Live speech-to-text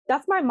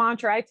that's my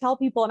mantra. I tell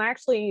people, and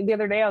actually the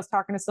other day I was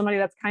talking to somebody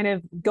that's kind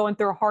of going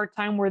through a hard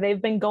time where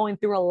they've been going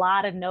through a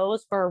lot of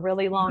no's for a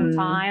really long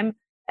time.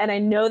 And I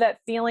know that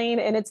feeling,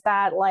 and it's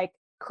that like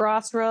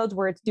crossroads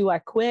where it's, do I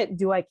quit?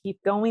 Do I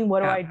keep going?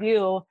 What do I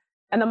do?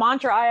 And the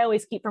mantra I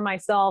always keep for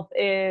myself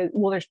is,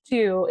 well, there's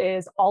two,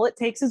 is all it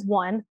takes is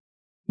one.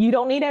 You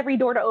don't need every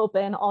door to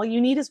open. All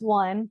you need is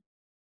one.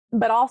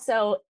 But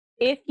also,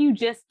 if you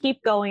just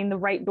keep going, the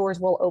right doors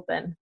will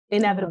open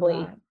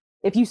inevitably.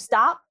 If you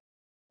stop,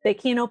 they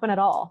can't open at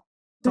all.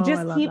 So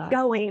just keep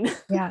going.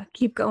 Yeah.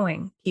 Keep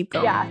going. Keep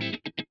going.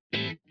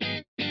 Yeah.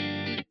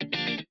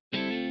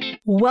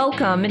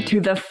 Welcome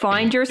to the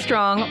Find Your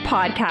Strong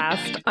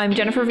podcast. I'm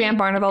Jennifer Van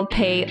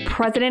Barneveld-Pay,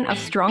 president of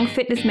Strong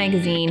Fitness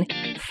Magazine,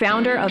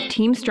 founder of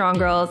Team Strong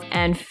Girls,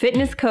 and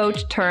fitness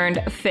coach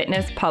turned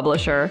fitness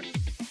publisher.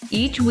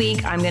 Each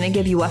week, I'm going to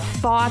give you a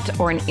thought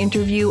or an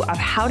interview of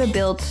how to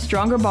build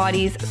stronger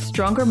bodies,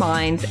 stronger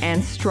minds,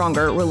 and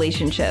stronger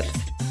relationships.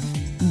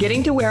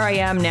 Getting to where I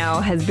am now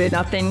has been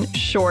nothing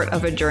short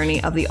of a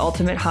journey of the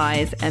ultimate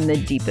highs and the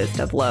deepest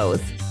of lows.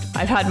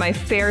 I've had my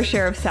fair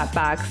share of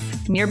setbacks,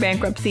 near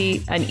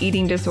bankruptcy, an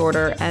eating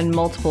disorder, and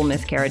multiple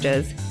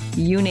miscarriages.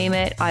 You name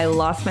it, I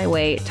lost my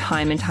way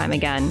time and time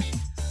again.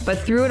 But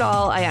through it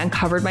all, I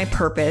uncovered my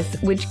purpose,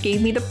 which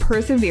gave me the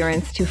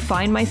perseverance to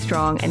find my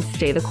strong and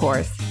stay the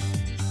course.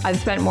 I've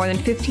spent more than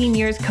 15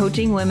 years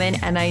coaching women,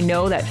 and I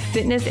know that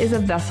fitness is a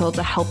vessel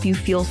to help you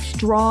feel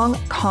strong,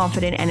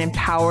 confident, and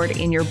empowered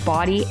in your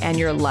body and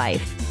your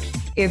life.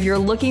 If you're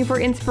looking for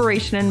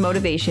inspiration and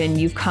motivation,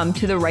 you've come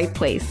to the right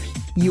place.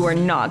 You are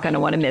not going to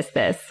want to miss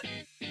this.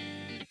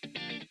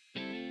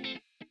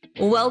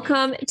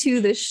 Welcome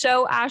to the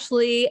show,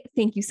 Ashley.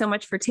 Thank you so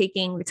much for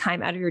taking the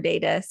time out of your day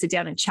to sit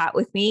down and chat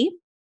with me.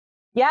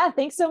 Yeah,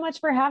 thanks so much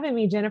for having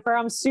me, Jennifer.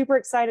 I'm super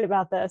excited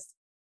about this.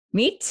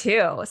 Me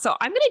too. So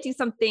I'm going to do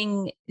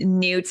something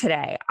new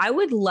today. I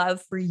would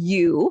love for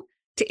you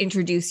to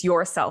introduce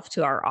yourself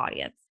to our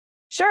audience.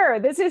 Sure.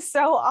 This is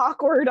so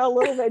awkward a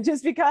little bit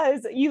just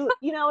because you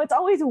know, it's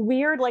always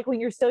weird. Like when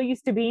you're so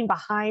used to being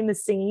behind the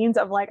scenes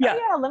of like, oh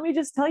yeah, let me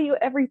just tell you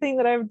everything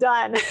that I've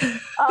done.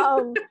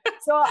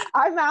 So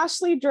I'm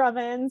Ashley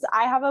Drummins.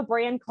 I have a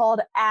brand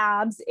called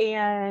Abs.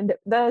 And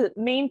the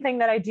main thing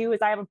that I do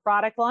is I have a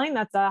product line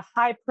that's a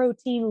high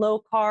protein,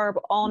 low carb,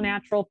 all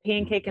natural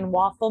pancake and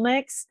waffle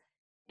mix.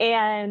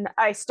 And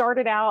I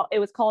started out, it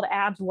was called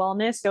Abs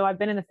Wellness. So I've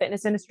been in the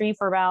fitness industry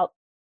for about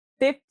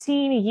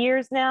 15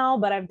 years now,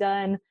 but I've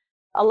done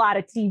a lot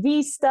of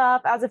TV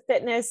stuff as a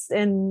fitness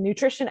and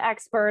nutrition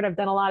expert. I've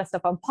done a lot of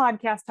stuff on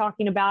podcasts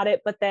talking about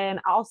it. But then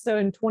also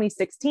in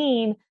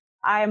 2016,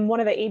 I'm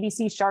one of the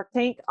ABC Shark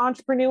Tank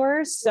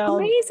entrepreneurs. So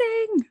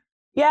amazing.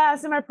 Yeah.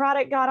 So my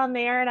product got on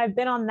there and I've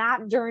been on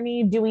that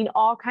journey doing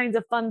all kinds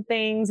of fun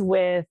things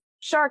with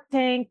Shark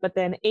Tank, but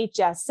then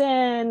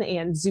HSN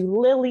and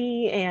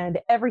Zulily and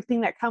everything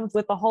that comes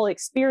with the whole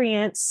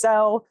experience.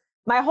 So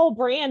my whole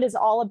brand is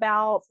all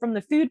about, from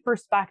the food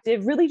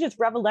perspective, really just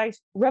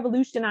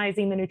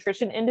revolutionizing the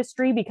nutrition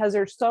industry, because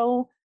there's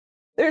so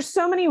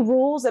many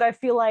rules that I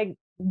feel like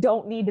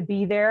don't need to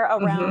be there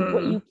around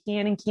what you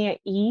can and can't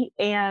eat.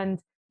 And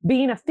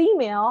being a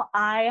female,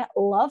 I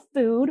love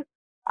food.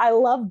 I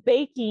love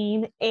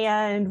baking.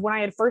 And when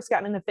I had first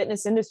gotten in the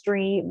fitness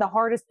industry, the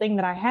hardest thing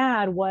that I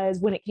had was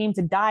when it came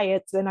to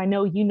diets. And I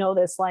know you know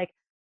this, like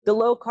the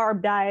low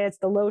carb diets,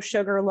 the low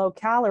sugar, low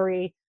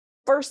calorie,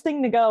 first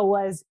thing to go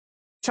was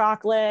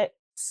chocolate,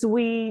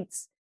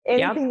 sweets,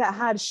 anything that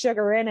had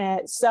sugar in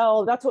it.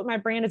 So that's what my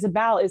brand is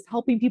about, is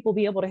helping people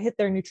be able to hit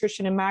their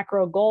nutrition and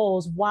macro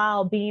goals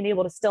while being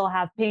able to still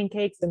have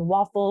pancakes and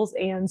waffles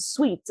and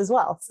sweets as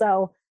well.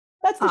 So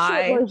that's the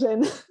short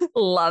version.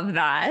 Love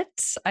that.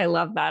 I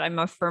love that. I'm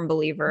a firm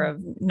believer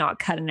of not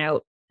cutting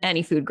out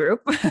any food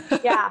group.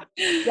 Yeah.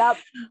 Yep.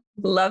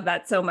 Love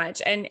that so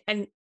much. And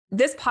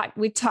this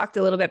we talked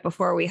a little bit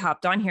before we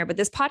hopped on here, but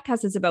this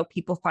podcast is about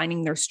people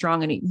finding their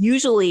strong, and it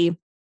usually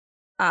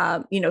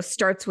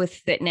starts with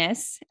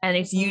fitness. And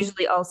it's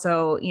usually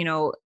also,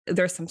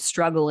 there's some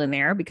struggle in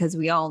there because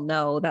we all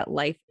know that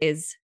life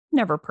is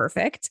never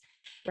perfect.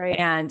 Right.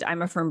 And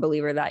I'm a firm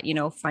believer that,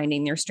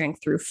 finding your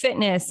strength through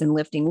fitness and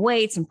lifting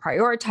weights and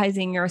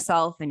prioritizing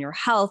yourself and your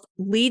health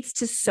leads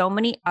to so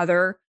many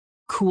other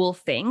cool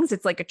things.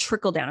 It's like a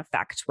trickle down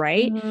effect,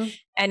 right? Mm-hmm.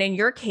 And in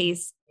your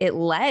case, it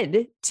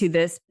led to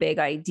this big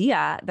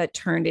idea that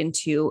turned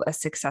into a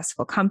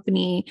successful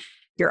company,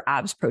 your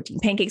Abs Protein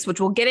Pancakes, which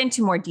we'll get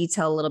into more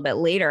detail a little bit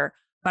later.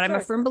 But I'm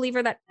a firm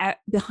believer that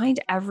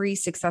behind every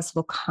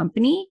successful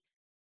company,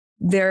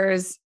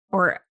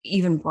 or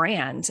even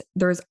brand,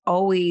 there's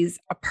always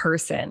a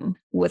person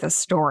with a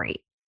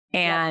story.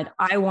 And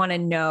I want to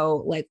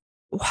know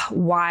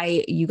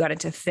why you got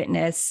into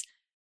fitness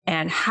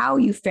and how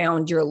you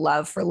found your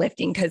love for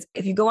lifting. Because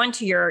if you go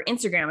onto your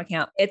Instagram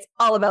account, it's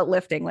all about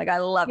lifting. Like, I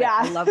love it.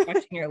 I love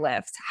watching your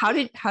lifts. How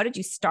did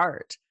you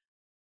start?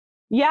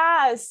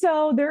 Yeah,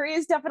 so there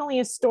is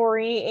definitely a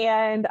story,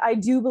 and I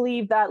do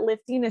believe that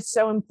lifting is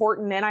so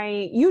important. And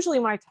I usually,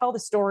 when I tell the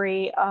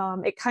story,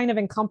 it kind of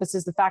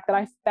encompasses the fact that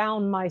I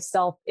found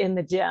myself in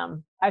the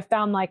gym. I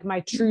found like my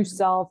true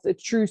self, the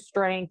true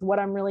strength, what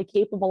I'm really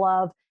capable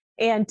of.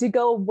 And to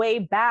go way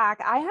back,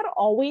 I had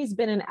always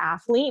been an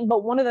athlete,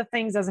 but one of the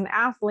things as an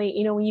athlete,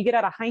 when you get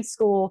out of high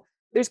school,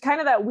 there's kind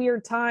of that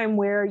weird time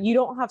where you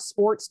don't have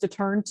sports to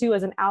turn to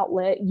as an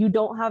outlet. You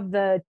don't have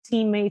the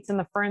teammates and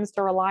the friends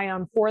to rely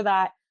on for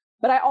that.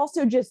 But I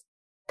also just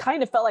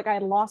kind of felt like I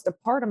had lost a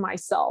part of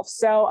myself.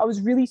 So I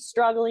was really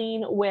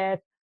struggling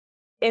with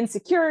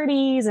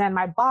insecurities and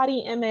my body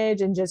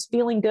image and just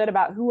feeling good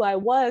about who I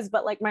was.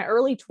 But like my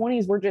early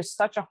 20s were just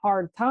such a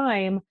hard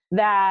time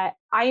that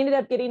I ended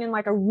up getting in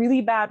like a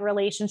really bad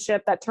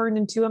relationship that turned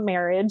into a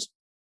marriage,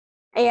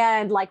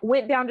 and like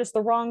went down just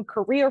the wrong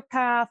career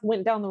path,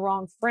 went down the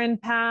wrong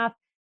friend path.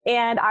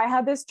 And I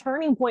had this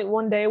turning point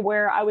one day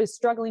where I was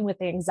struggling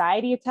with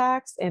anxiety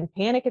attacks and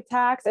panic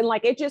attacks. And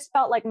like, it just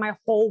felt like my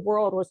whole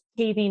world was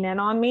caving in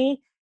on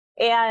me.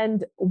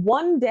 And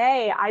one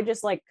day I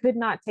just like could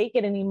not take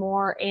it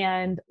anymore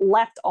and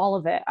left all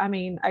of it. I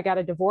mean, I got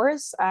a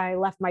divorce. I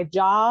left my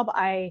job.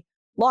 I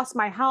lost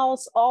my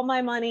house, all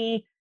my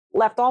money,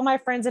 left all my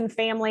friends and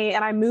family,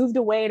 and I moved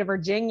away to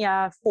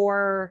Virginia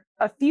for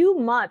a few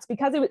months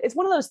because it's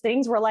one of those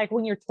things where like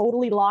when you're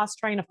totally lost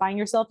trying to find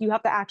yourself, you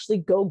have to actually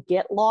go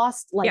get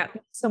lost, like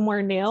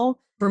somewhere new.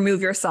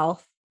 Remove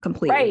yourself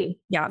completely. Right.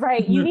 Yeah.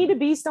 Right. You need to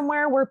be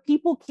somewhere where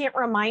people can't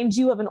remind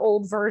you of an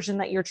old version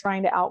that you're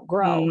trying to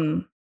outgrow.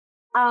 And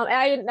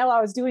I didn't know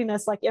I was doing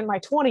this like in my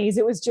 20s.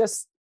 It was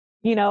just,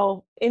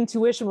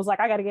 intuition was like,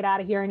 I got to get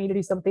out of here. I need to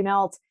do something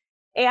else.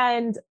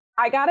 And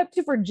I got up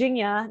to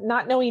Virginia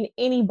not knowing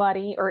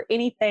anybody or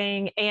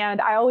anything.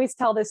 And I always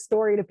tell this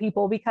story to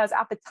people because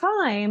at the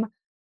time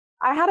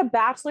I had a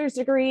bachelor's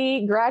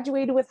degree,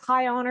 graduated with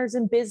high honors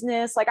in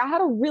business. Like I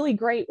had a really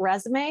great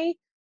resume.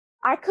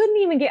 I couldn't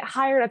even get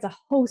hired as a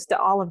host at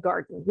Olive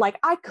Garden. Like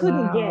I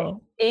couldn't get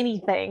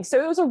anything.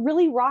 So it was a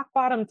really rock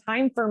bottom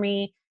time for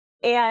me.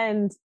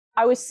 And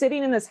I was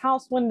sitting in this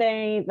house one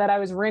day that I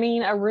was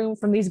renting a room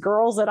from these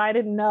girls that I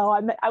didn't know.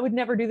 I would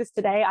never do this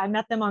today. I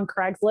met them on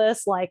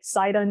Craigslist, like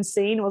sight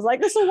unseen, was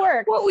like, this will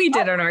work. What we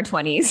did in our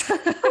 20s.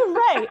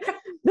 Right.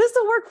 This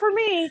will work for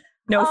me.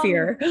 No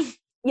fear.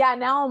 Yeah.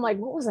 Now I'm like,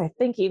 what was I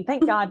thinking?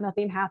 Thank God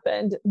nothing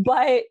happened.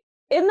 But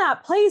in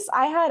that place,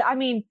 I had,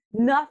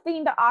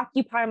 nothing to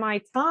occupy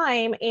my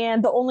time.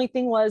 And the only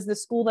thing was the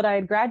school that I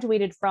had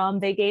graduated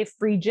from, they gave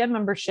free gym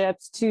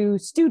memberships to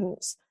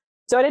students.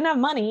 So I didn't have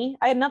money.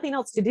 I had nothing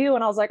else to do.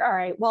 And I was like, all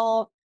right,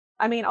 well,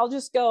 I'll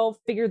just go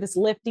figure this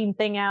lifting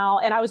thing out.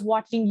 And I was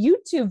watching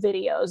YouTube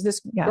videos.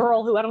 This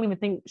girl who I don't even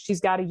think she's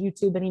got a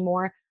YouTube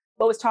anymore,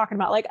 but was talking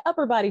about like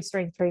upper body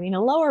strength training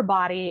and lower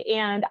body.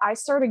 And I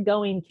started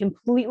going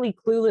completely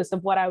clueless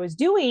of what I was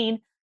doing.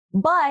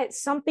 But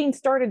something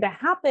started to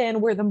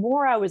happen where the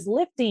more I was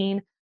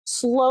lifting,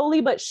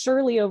 slowly but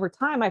surely over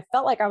time, I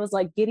felt like I was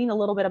like getting a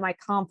little bit of my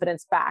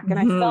confidence back. And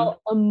I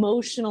felt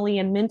emotionally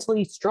and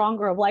mentally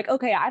stronger of like,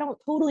 okay, I don't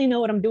totally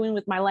know what I'm doing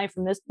with my life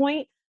from this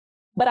point,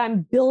 but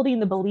I'm building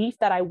the belief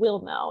that I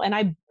will know.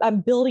 And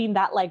I'm building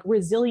that like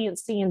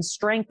resiliency and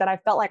strength that I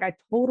felt like I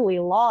totally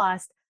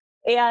lost.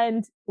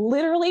 And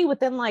literally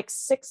within like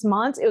 6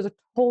 months, it was a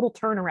total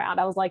turnaround.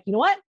 I was like, you know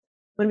what?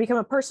 I'm going to become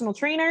a personal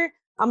trainer.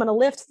 I'm going to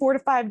lift 4 to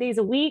 5 days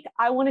a week.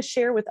 I want to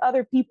share with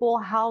other people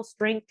how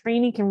strength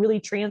training can really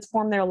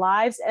transform their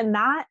lives. And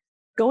that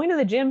going to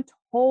the gym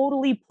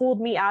totally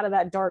pulled me out of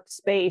that dark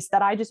space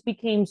that I just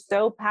became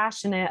so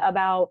passionate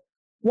about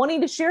wanting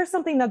to share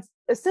something that's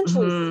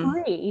essentially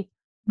free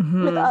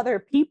with other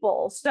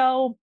people.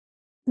 So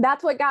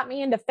that's what got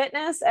me into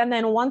fitness. And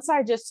then once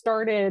I just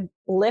started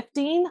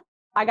lifting,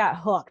 I got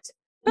hooked.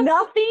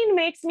 Nothing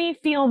makes me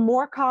feel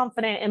more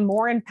confident and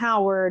more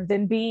empowered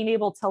than being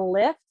able to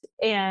lift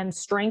and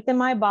strengthen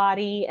my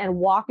body and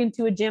walk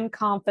into a gym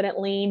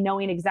confidently,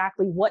 knowing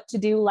exactly what to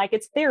do. Like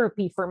it's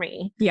therapy for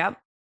me. Yep.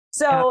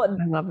 So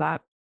I love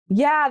that.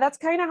 Yeah, that's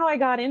kind of how I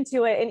got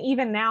into it. And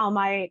even now,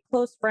 my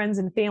close friends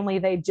and family,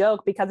 they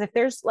joke because if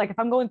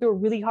I'm going through a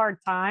really hard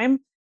time,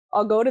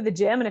 I'll go to the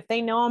gym. And if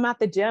they know I'm at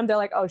the gym, they're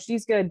like, oh,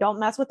 she's good. Don't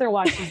mess with her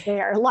while she's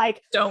there.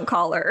 Like, don't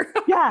call her.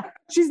 Yeah,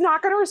 she's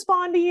not going to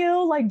respond to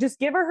you. Like, just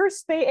give her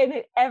space.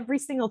 And every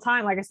single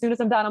time, like, as soon as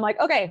I'm done, I'm like,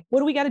 okay, what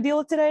do we got to deal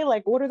with today?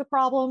 Like, what are the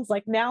problems?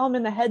 Like, now I'm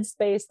in the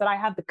headspace that I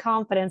have the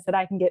confidence that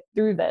I can get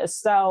through this.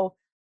 So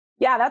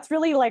yeah, that's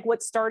really like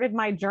what started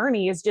my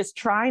journey, is just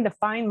trying to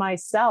find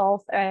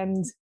myself,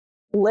 and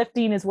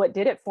lifting is what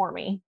did it for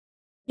me.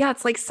 Yeah,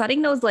 it's like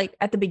setting those, like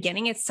at the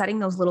beginning, it's setting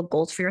those little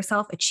goals for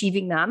yourself,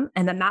 achieving them,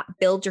 and then that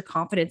builds your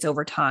confidence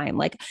over time.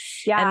 Like,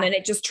 and then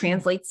it just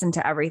translates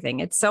into everything.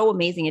 It's so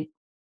amazing.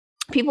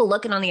 People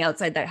looking on the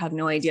outside that have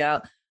no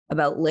idea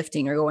about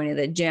lifting or going to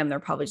the gym, they're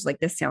probably just like,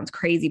 this sounds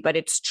crazy, but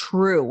it's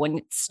true. When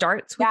it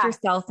starts with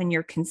yourself and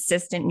you're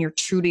consistent and you're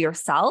true to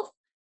yourself,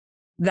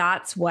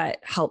 that's what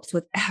helps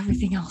with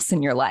everything else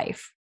in your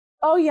life.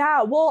 Oh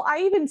yeah. Well,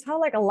 I even tell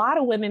like a lot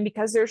of women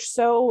because they're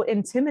so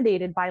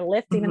intimidated by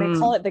lifting and they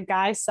call it the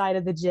guy side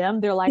of the gym.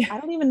 They're like, I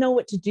don't even know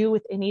what to do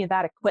with any of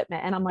that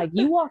equipment. And I'm like,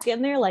 you walk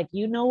in there like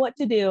you know what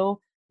to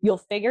do. You'll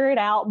figure it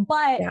out.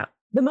 But Yeah.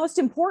 the most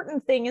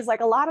important thing is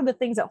like a lot of the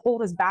things that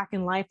hold us back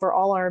in life are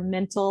all our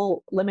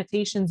mental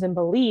limitations and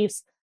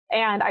beliefs.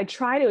 And I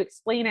try to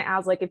explain it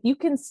as like if you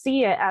can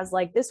see it as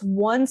like this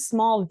one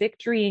small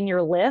victory in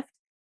your lift,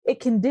 it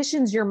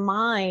conditions your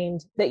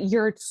mind that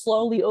you're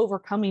slowly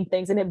overcoming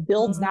things and it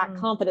builds that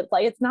confidence.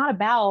 Like it's not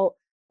about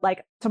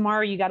like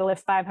tomorrow you got to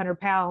lift 500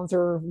 pounds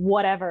or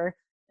whatever.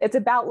 It's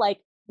about like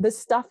the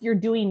stuff you're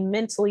doing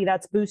mentally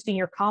that's boosting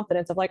your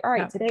confidence of like, all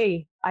right,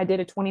 today I did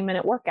a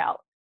 20-minute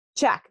workout.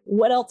 Check.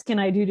 What else can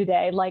I do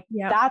today? Like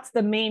that's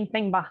the main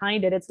thing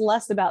behind it. It's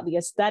less about the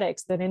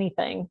aesthetics than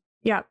anything.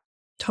 Yeah,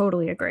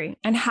 totally agree.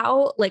 And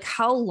how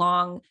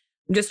long,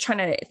 I'm just trying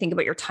to think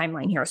about your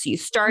timeline here. So you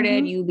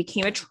started, you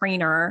became a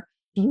trainer.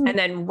 And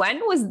then when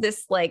was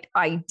this like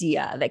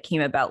idea that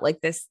came about,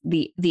 like this,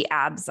 the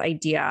abs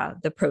idea,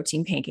 the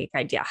protein pancake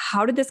idea?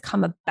 How did this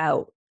come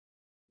about?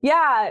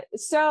 Yeah.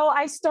 So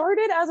I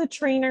started as a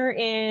trainer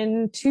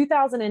in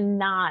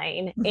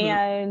 2009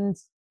 and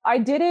I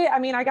did it. I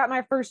mean, I got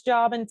my first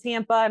job in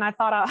Tampa and I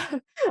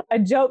thought I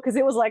joke because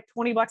it was like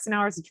 $20 an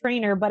hour as a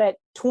trainer. But at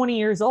 20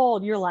 years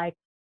old, you're like,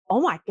 oh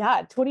my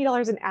God,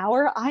 $20 an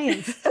hour. I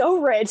am so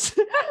rich.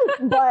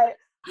 But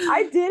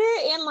I did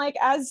it. And like,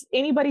 as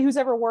anybody who's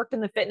ever worked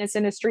in the fitness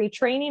industry,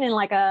 training in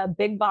like a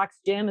big box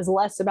gym is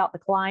less about the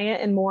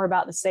client and more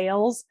about the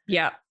sales.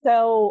 Yeah.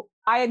 So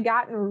I had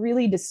gotten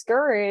really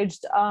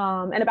discouraged.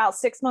 And about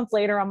 6 months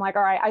later, I'm like,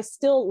 all right,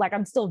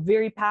 I'm still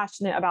very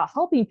passionate about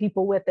helping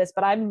people with this,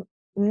 but I'm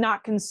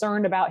not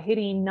concerned about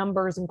hitting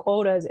numbers and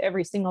quotas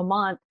every single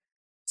month.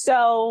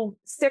 So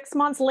 6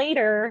 months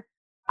later,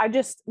 I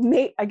just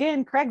made,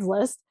 again,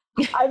 Craigslist.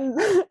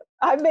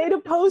 I made a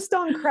post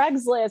on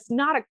Craigslist,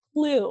 not a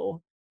clue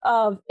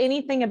of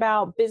anything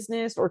about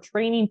business or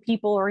training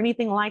people or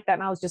anything like that.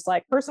 And I was just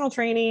like, personal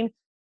training,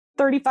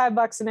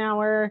 $35 an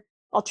hour.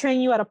 I'll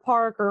train you at a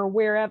park or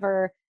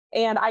wherever.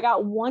 And I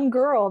got one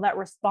girl that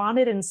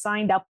responded and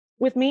signed up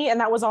with me. And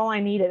that was all I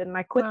needed. And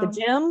I quit the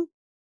gym.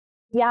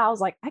 Yeah, I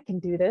was like, I can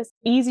do this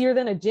easier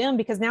than a gym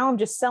because now I'm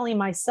just selling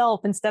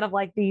myself instead of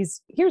like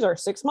these, here's our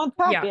 6-month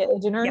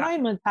package and our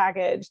 9-month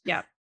package.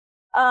 Yeah.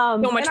 So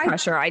much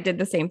pressure. I did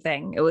the same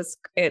thing. It was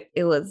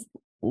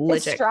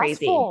legit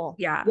crazy.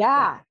 Yeah.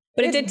 Yeah.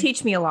 But it did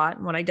teach me a lot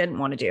what I didn't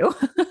want to do.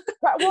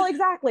 Right, well,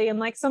 exactly. And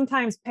like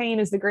sometimes pain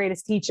is the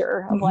greatest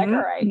teacher of like, all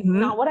right,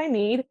 not what I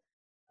need.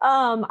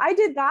 I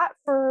did that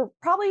for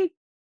probably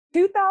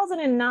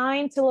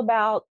 2009 till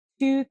about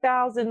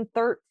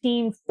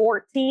 2013,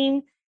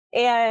 14.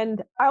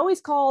 And I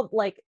always called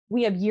like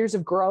we have years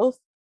of growth.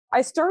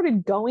 I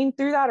started going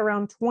through that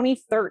around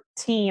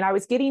 2013. I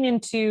was getting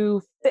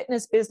into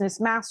fitness business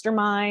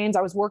masterminds.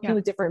 I was working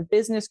with different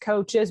business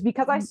coaches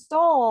because I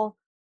saw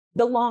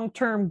the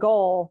long-term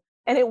goal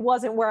and it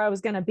wasn't where I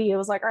was going to be. It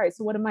was like, all right,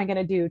 so what am I going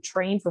to do?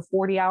 Train for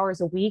 40 hours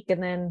a week.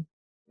 And then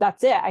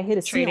that's it. I hit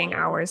a trading ceiling.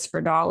 Hours for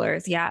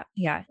dollars. Yeah.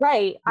 Yeah.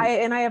 Right. I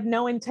have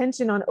no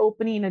intention on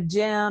opening a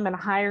gym and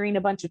hiring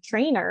a bunch of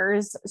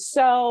trainers.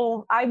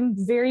 So I'm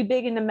very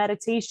big into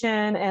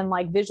meditation and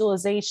like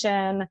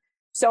visualization.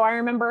 So I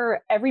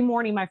remember every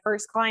morning, my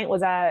first client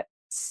was at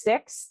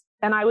 6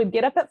 and I would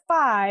get up at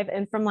 5.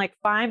 And from like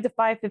 5 to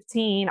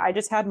 5:15, I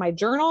just had my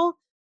journal,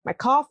 my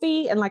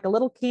coffee and like a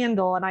little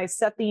candle. And I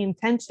set the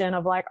intention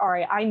of like, all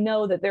right, I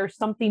know that there's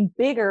something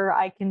bigger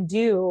I can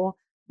do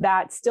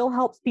that still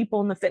helps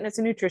people in the fitness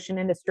and nutrition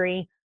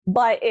industry,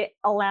 but it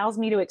allows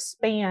me to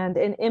expand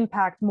and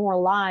impact more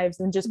lives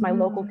than just my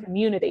local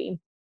community.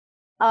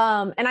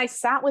 And I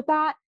sat with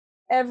that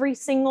every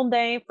single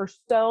day for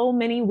so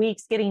many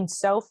weeks, getting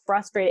so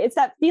frustrated. It's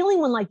that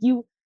feeling when like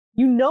you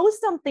know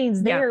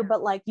something's there,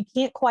 but like you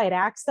can't quite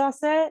access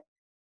it.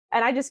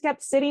 And I just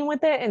kept sitting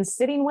with it and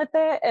sitting with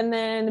it. And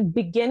then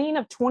beginning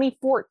of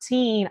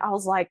 2014, I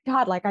was like,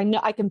 God, like I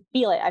know I can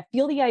feel it. I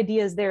feel the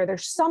ideas there.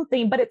 There's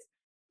something, but it's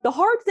the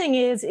hard thing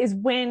is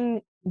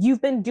when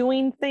you've been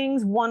doing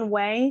things one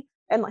way.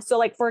 And so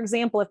like, for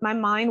example, if my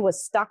mind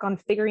was stuck on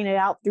figuring it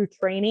out through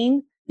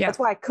training, that's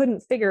why I couldn't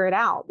figure it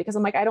out because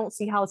I'm like, I don't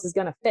see how this is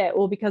going to fit.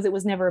 Well, because it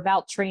was never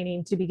about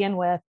training to begin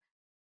with.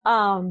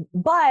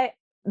 But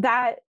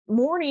that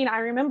morning, I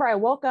remember I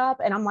woke up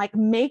and I'm like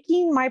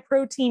making my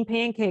protein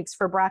pancakes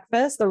for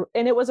breakfast.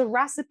 And it was a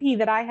recipe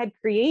that I had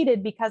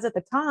created because at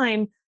the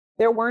time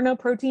there were no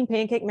protein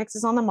pancake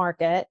mixes on the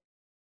market.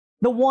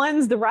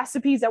 The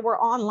recipes that were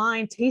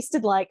online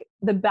tasted like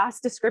the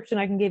best description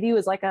I can give you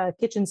is like a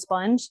kitchen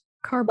sponge.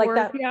 Cardboard.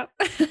 Like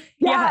that.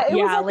 Yeah. It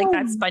was like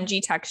that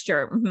spongy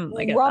texture.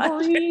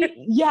 Rubbery.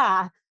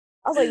 Yeah.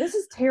 I was like, this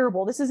is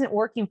terrible. This isn't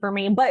working for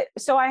me. But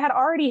so I had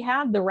already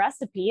had the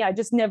recipe. I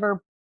just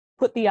never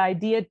put the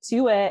idea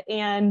to it.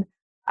 And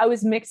I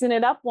was mixing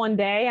it up one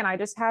day and I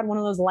just had one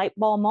of those light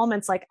bulb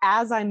moments. Like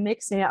as I'm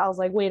mixing it, I was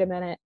like, wait a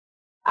minute.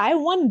 I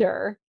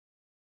wonder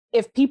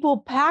if people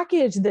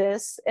package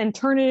this and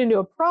turn it into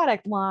a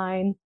product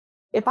line,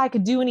 if I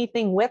could do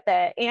anything with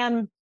it.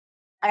 And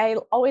I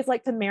always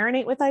like to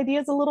marinate with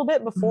ideas a little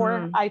bit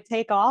before I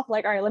take off.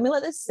 Like, all right, let me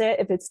let this sit.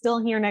 If it's still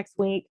here next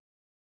week,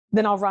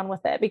 then I'll run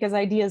with it, because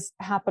ideas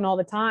happen all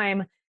the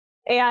time.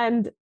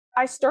 And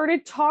I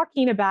started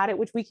talking about it,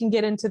 which we can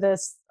get into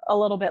this a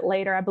little bit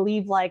later. I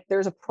believe like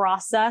there's a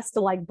process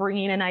to like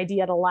bringing an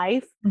idea to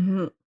life.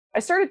 I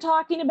started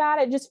talking about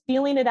it, just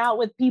feeling it out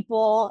with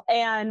people,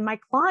 and my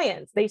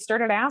clients, they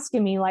started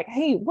asking me like,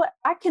 hey,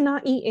 I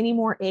cannot eat any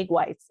more egg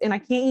whites and I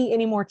can't eat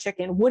any more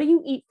chicken. What do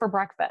you eat for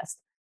breakfast?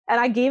 And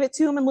I gave it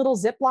to them in little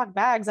Ziploc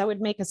bags. I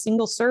would make a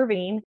single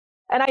serving.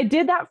 And I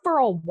did that for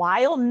a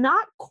while,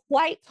 not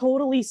quite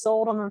totally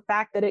sold on the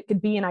fact that it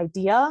could be an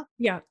idea.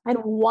 Yeah. And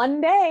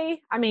one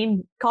day, I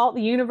mean, call it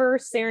the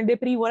universe,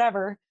 serendipity,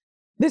 whatever.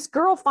 This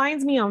girl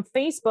finds me on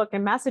Facebook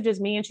and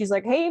messages me, and she's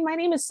like, hey, my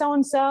name is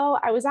so-and-so.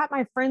 I was at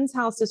my friend's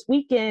house this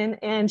weekend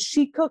and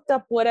she cooked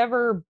up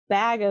whatever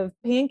bag of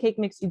pancake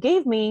mix you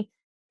gave me.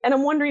 And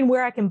I'm wondering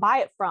where I can buy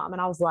it from.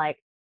 And I was like,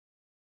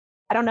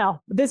 I don't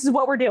know. This is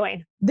what we're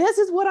doing. This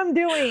is what I'm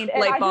doing.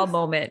 And Light bulb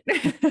moment.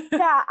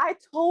 yeah, I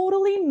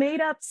totally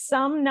made up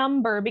some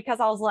number, because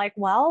I was like,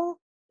 well,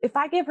 if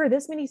I give her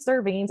this many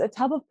servings, a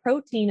tub of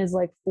protein is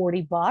like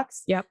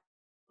 $40. Yep.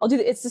 I'll do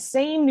it's the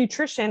same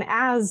nutrition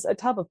as a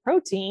tub of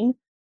protein.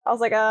 I was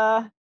like,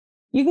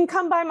 you can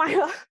come by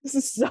my, this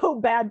is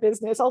so bad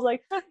business. I was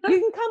like, you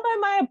can come by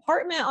my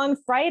apartment on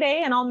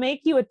Friday and I'll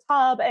make you a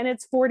tub and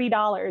it's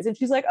 $40. And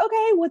she's like,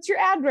 okay, what's your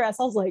address?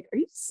 I was like, are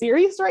you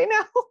serious right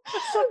now?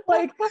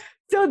 Like,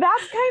 so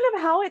that's kind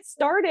of how it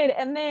started.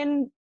 And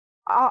then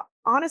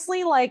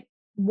honestly, like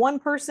one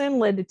person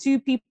led to two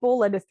people,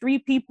 led to three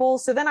people.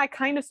 So then I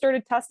kind of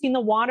started testing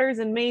the waters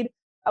and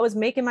I was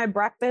making my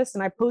breakfast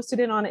and I posted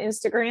it on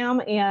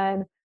Instagram,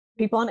 and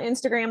people on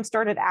Instagram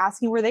started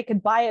asking where they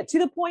could buy it, to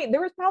the point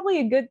there was probably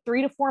a good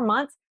 3 to 4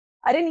 months.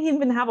 I didn't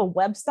even have a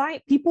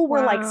website. People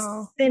were like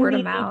sending word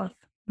of mouth.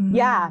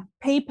 Yeah,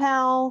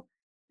 PayPal,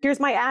 here's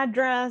my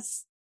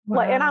address.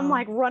 Wow. And I'm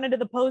like running to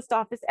the post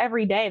office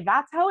every day.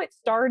 That's how it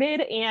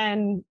started.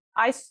 And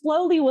I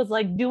slowly was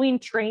like doing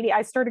training.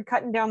 I started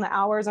cutting down the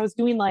hours. I was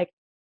doing like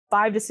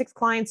 5 to 6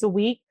 clients a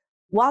week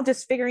while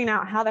just figuring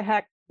out how the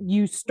heck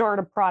you start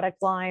a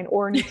product line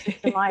or a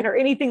nutrition line or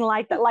anything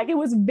like that. Like, it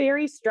was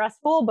very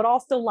stressful, but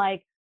also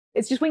like,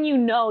 it's just when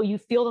you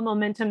feel the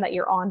momentum that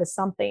you're on to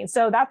something.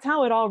 So that's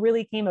how it all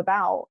really came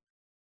about.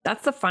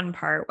 That's the fun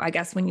part, I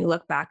guess, when you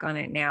look back on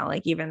it now,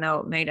 like, even though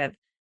it might have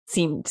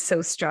seemed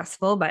so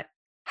stressful, but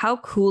how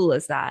cool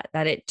is that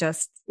it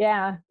just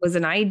was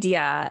an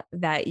idea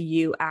that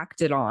you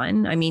acted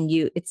on. I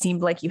mean, it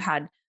seemed like you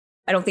had,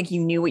 I don't think you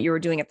knew what you were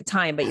doing at the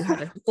time, but you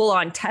had a full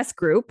on test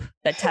group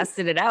that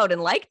tested it out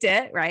and liked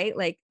it. Right.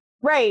 Like,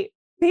 right.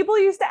 People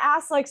used to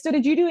ask like, so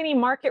did you do any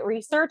market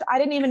research? I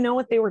didn't even know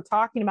what they were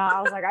talking about.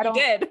 I was like, I don't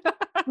did.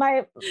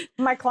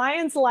 my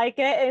clients like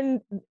it. And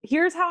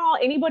here's how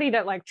anybody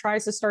that like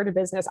tries to start a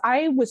business,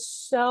 I was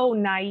so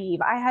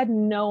naive. I had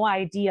no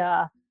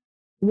idea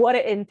what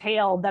it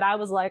entailed, that I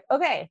was like,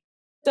 okay,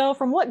 so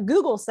from what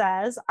Google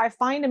says, I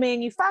find a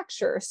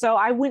manufacturer. So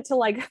I went to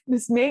like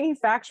this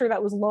manufacturer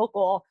that was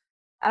local,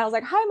 and I was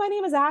like, hi, my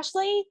name is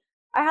Ashley.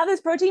 I have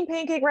this protein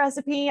pancake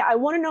recipe. I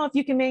want to know if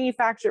you can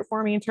manufacture it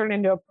for me and turn it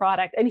into a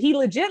product. And he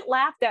legit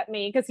laughed at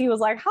me, because he was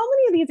like, how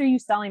many of these are you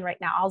selling right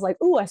now? I was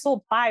like, ooh, I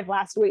sold 5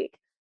 last week.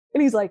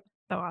 And he's like,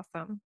 so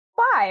awesome.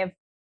 5.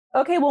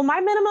 Okay, well,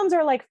 my minimums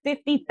are like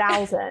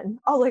 50,000.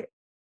 I was like,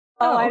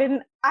 oh,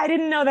 I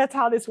didn't know that's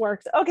how this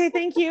works. Okay,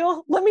 thank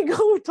you. Let me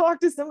go talk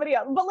to somebody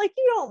else. But like,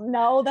 you don't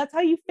know. That's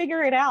how you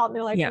figure it out. And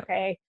they're like,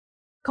 okay,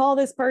 call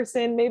this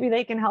person. Maybe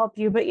they can help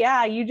you. But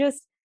yeah,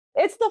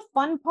 it's the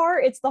fun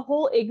part. It's the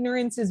whole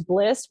ignorance is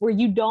bliss, where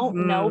you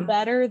don't know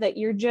better, that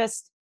you're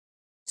just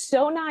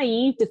so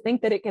naive to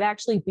think that it could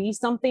actually be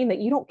something, that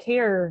you don't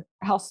care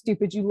how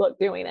stupid you look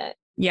doing it.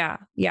 Yeah.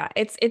 Yeah.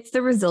 It's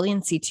the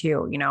resiliency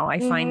too. You know, I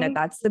find that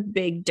that's the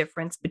big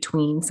difference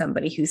between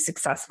somebody who's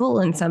successful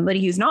and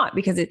somebody who's not,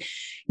 because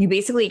you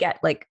basically get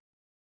like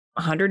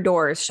 100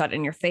 doors shut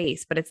in your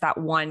face, but it's that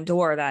one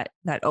door that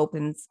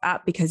opens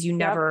up because you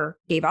never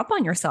gave up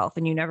on yourself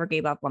and you never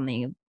gave up on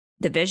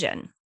the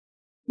vision.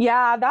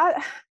 Yeah,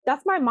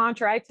 that's my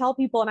mantra. I tell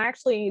people, and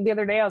actually the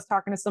other day I was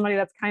talking to somebody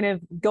that's kind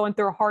of going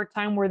through a hard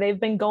time, where they've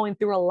been going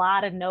through a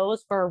lot of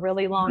no's for a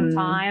really long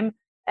time.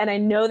 And I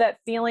know that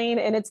feeling,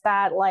 and it's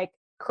that like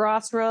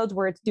crossroads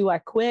where it's, do I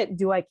quit?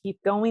 Do I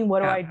keep going?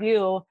 What do I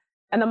do?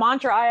 And the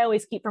mantra I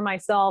always keep for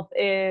myself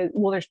is,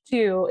 well, there's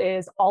 2,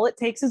 is all it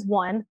takes is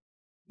 1.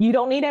 You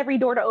don't need every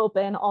door to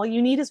open. All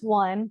you need is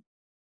 1.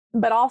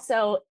 But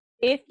also,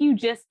 if you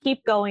just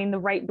keep going, the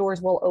right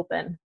doors will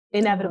open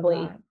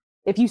inevitably.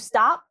 If you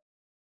stop,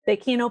 they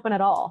can't open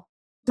at all.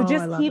 So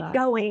just keep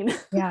going.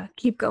 Yeah.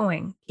 Keep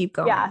going. Keep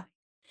going. Yeah.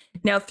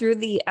 Now, through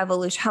the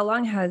evolution, how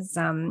long has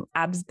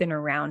abs been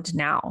around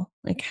now?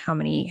 Like how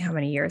many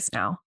years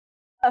now?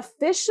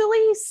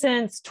 Officially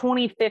since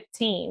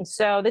 2015.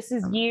 So this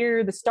is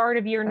the start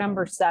of year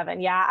number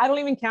 7. Yeah. I don't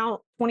even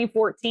count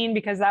 2014,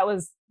 because that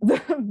was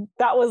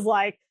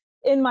like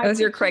in my, that was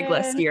your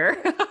Craigslist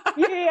year.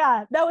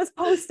 Yeah. That was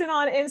posted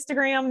on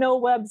Instagram, no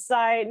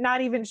website,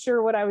 not even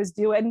sure what I was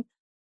doing.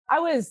 I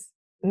was,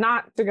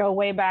 not to go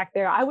way back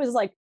there, I was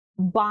like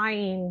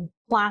buying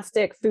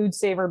plastic food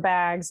saver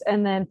bags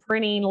and then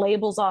printing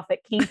labels off at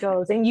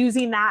Kinko's and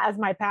using that as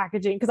my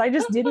packaging because I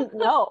just didn't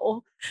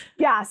know.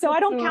 Yeah. So I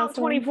don't count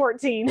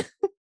 2014.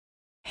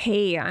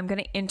 Hey, I'm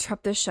going to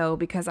interrupt the show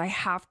because I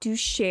have to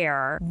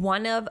share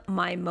one of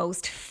my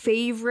most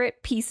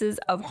favorite pieces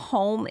of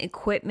home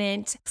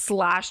equipment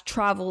 /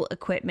 travel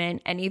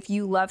equipment. And if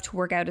you love to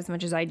work out as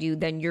much as I do,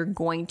 then you're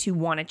going to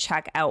want to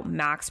check out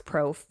Max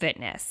Pro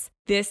Fitness.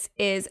 This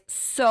is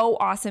so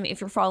awesome.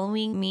 If you're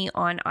following me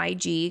on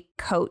IG,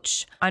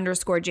 coach_JVB,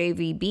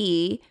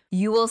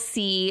 you will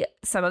see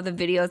some of the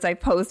videos I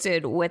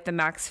posted with the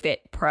Max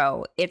Fit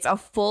Pro. It's a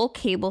full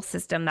cable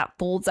system that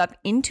folds up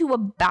into a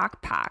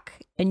backpack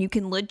and you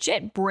can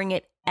legit bring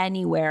it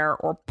anywhere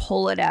or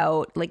pull it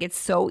out. Like, it's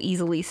so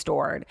easily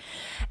stored.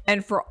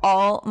 And for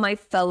all my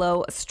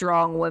fellow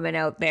strong women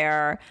out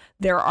there,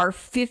 there are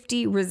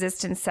 50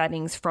 resistance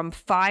settings from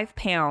 5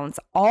 pounds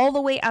all the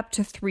way up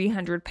to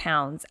 300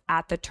 pounds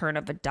at the turn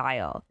of a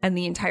dial. And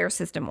the entire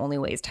system only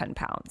weighs 10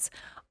 pounds.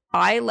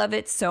 I love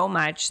it so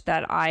much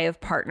that I have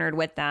partnered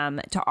with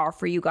them to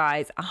offer you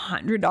guys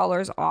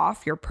 $100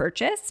 off your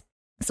purchase.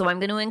 So I'm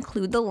going to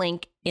include the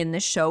link in the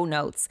show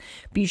notes.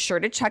 Be sure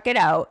to check it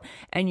out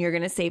and you're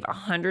going to save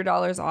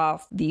 $100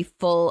 off the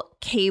full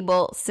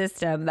cable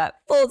system that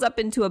folds up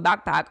into a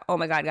backpack. Oh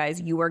my God,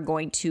 guys, you are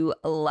going to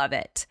love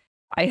it.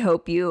 I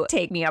hope you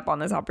take me up on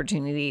this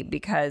opportunity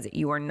because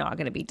you are not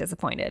going to be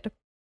disappointed.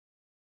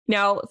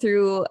 Now,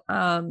 through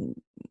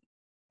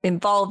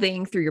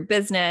evolving through your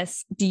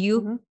business, do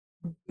you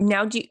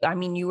I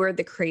mean, you were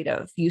the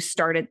creative, you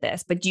started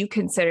this, but do you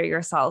consider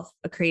yourself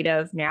a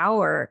creative now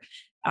or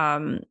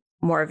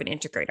more of an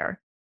integrator?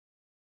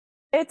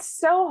 It's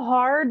so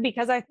hard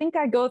because I think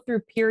I go through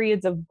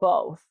periods of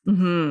both.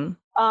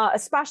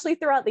 Especially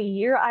throughout the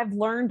year, I've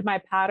learned my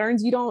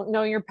patterns. You don't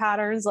know your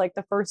patterns like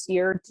the first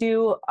year or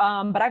two.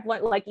 But I've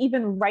learned, like,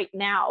 even right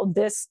now,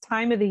 this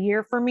time of the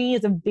year for me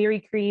is a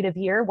very creative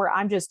year where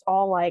I'm just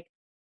all like,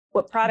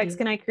 what products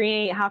can I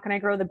create? How can I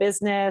grow the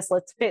business?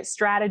 Let's fit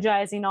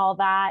strategizing, all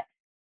that.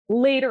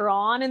 Later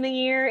on in the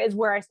year is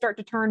where I start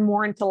to turn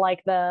more into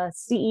like the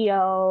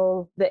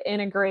CEO, the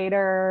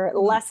integrator,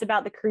 less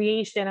about the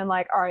creation and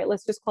like, all right,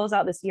 let's just close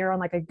out this year on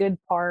like a good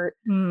part.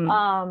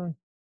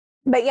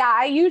 But yeah,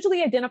 I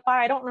usually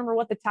identify, I don't remember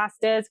what the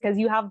test is because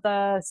you have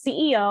the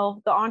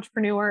CEO, the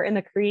entrepreneur, and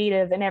the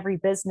creative in every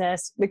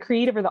business, the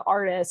creative or the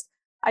artist.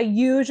 I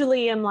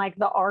usually am like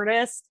the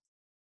artist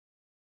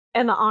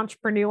and the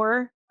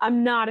entrepreneur.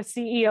 I'm not a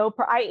CEO.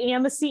 I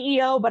am a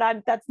CEO,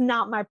 but that's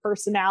not my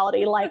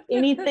personality. Like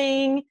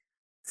anything,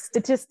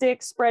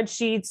 statistics,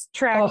 spreadsheets,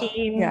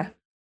 tracking,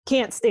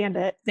 can't stand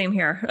it. Same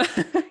here.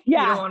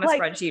 Yeah. You don't want a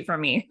spreadsheet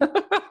from me.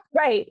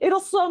 Right. It'll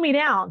slow me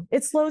down.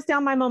 It slows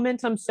down my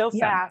momentum so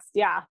fast.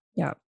 Yeah.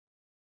 Yeah.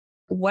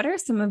 What are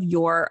some of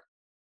your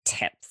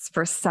tips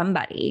for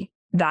somebody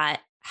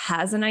that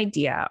has an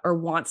idea or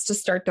wants to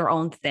start their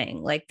own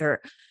thing? Like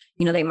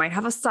they might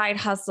have a side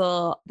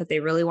hustle, but they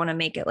really want to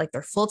make it like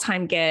their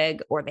full-time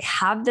gig, or they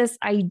have this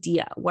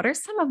idea. What are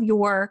some of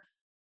your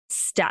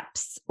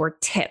steps or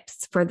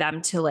tips for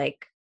them to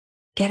like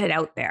get it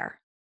out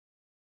there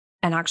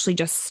and actually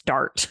just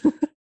start?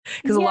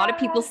 Because a lot of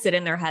people sit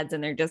in their heads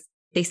and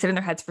they sit in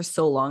their heads for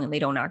so long and they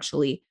don't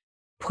actually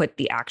put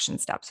the action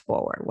steps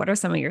forward. What are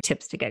some of your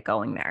tips to get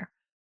going there?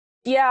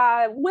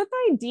 Yeah, with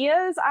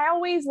ideas, I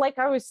always, like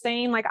I was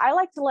saying, like I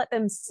like to let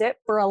them sit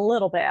for a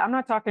little bit. I'm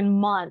not talking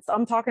months.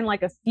 I'm talking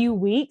like a few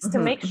weeks to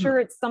make sure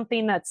it's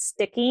something that's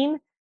sticking,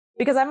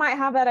 because I might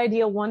have that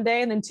idea one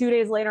day and then 2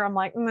 days later, I'm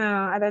like,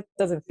 no, that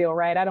doesn't feel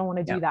right. I don't want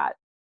to do that.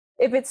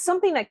 If it's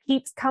something that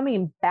keeps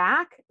coming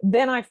back,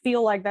 then I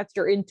feel like that's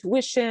your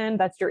intuition.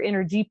 That's your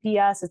inner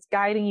GPS. It's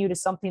guiding you to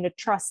something, to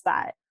trust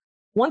that.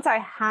 Once I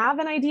have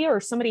an idea or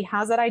somebody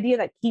has that idea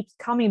that keeps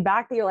coming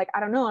back, that you're like,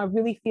 I don't know, I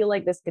really feel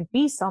like this could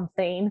be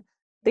something,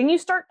 then you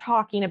start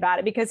talking about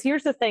it. Because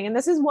here's the thing, and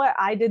this is what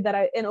I did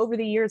and over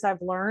the years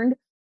I've learned,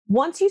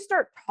 once you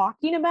start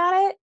talking about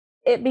it,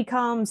 it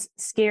becomes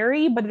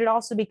scary, but it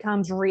also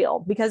becomes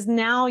real, because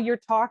now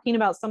you're talking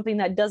about something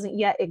that doesn't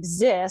yet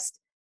exist,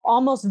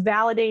 almost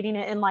validating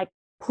it and like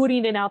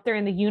putting it out there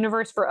in the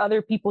universe for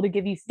other people to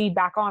give you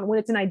feedback on. When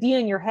it's an idea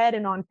in your head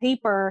and on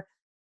paper,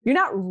 you're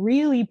not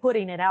really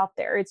putting it out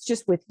there. It's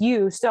just with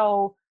you.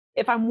 So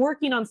if I'm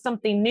working on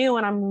something new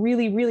and I'm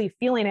really, really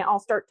feeling it,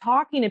 I'll start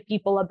talking to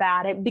people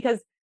about it,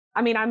 because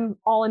I mean, I'm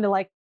all into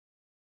like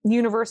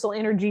universal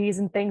energies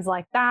and things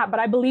like that. But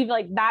I believe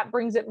like that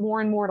brings it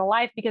more and more to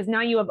life, because now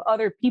you have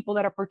other people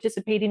that are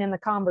participating in the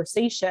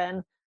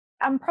conversation.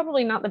 I'm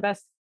probably not the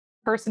best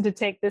person to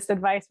take this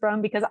advice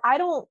from, because I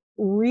don't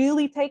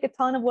really take a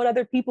ton of what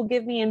other people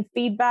give me in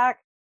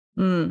feedback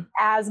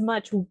as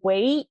much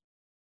weight.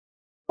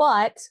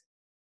 But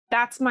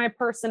that's my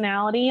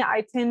personality.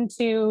 I tend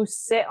to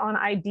sit on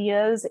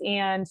ideas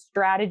and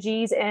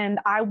strategies, and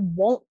I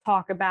won't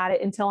talk about it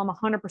until I'm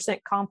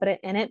 100% confident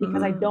in it,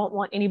 because I don't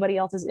want anybody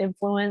else's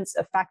influence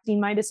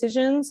affecting my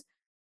decisions.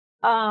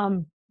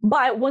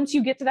 But once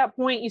you get to that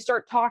point, you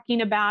start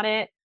talking about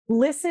it.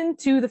 listen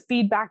to the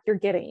feedback you're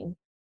getting.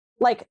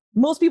 Like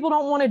most people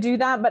don't want to do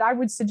that, but I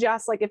would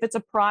suggest like if it's a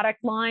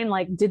product line,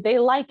 like did they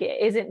like it?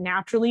 Is it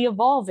naturally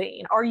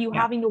evolving? Are you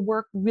having to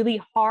work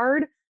really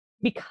hard?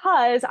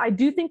 Because I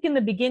do think in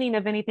the beginning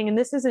of anything, and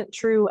this isn't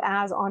true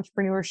as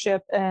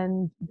entrepreneurship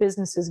and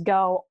businesses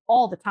go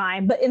all the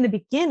time, but in the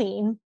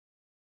beginning,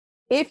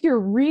 if you're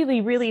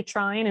really, really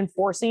trying and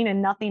forcing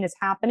and nothing is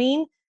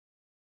happening,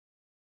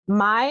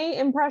 my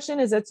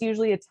impression is that's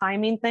usually a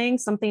timing thing.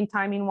 Something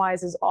timing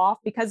wise is off,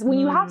 because when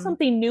you have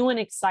something new and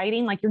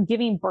exciting, like you're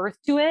giving birth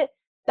to it,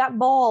 that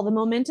ball, the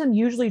momentum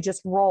usually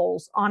just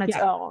rolls on its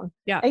own.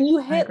 Yeah. And you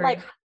hit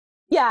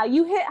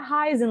you hit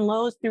highs and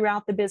lows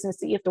throughout the business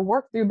that you have to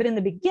work through. But in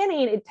the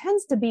beginning, it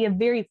tends to be a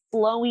very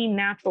flowing,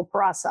 natural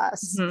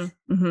process.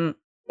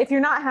 If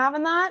you're not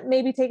having that,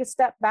 maybe take a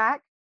step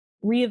back,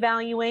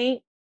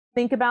 reevaluate,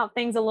 think about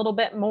things a little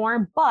bit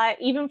more. But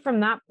even from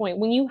that point,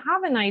 when you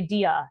have an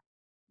idea,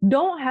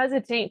 don't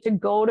hesitate to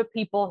go to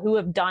people who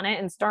have done it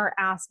and start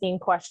asking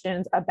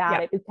questions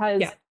about it,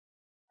 because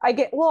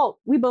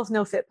we both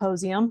know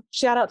Fitposium.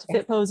 Shout out to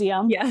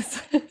Fitposium.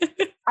 Yes.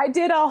 I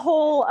did a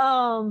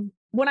whole,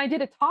 when I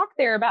did a talk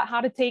there about how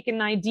to take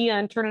an idea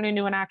and turn it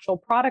into an actual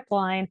product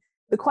line,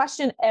 the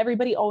question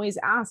everybody always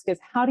asks is,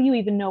 how do you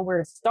even know where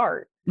to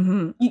start?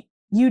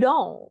 You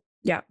don't.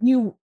 Yeah.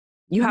 You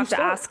have to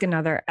ask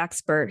another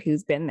expert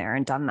who's been there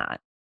and done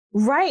that.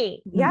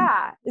 Right.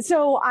 Yeah.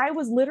 So I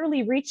was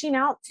literally reaching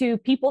out to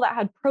people that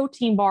had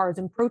protein bars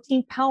and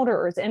protein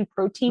powders and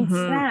protein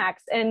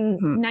snacks. And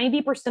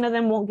 90% of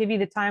them won't give you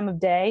the time of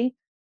day,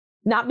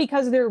 not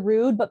because they're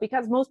rude, but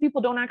because most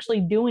people don't actually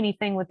do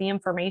anything with the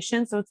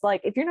information. So it's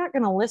like, if you're not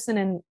going to listen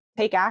and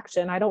take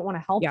action, I don't want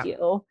to help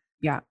you.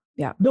 Yeah.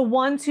 The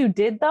ones who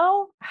did,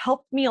 though,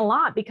 helped me a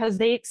lot because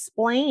they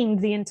explained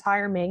the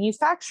entire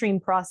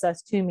manufacturing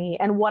process to me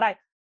and what I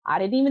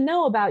didn't even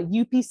know about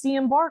UPC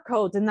and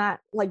barcodes and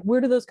that, like,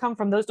 where do those come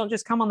from? Those don't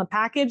just come on the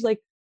package. Like,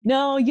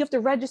 no, you have to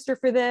register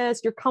for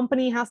this. Your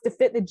company has to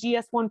fit the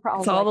GS1.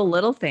 It's all the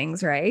little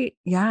things, right?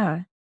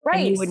 Yeah.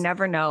 Right. And you would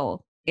never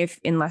know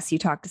unless you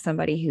talk to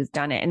somebody who's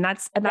done it. And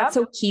that's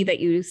so key that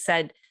you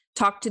said,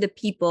 talk to the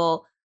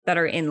people that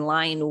are in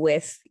line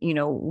with,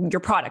 your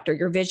product or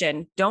your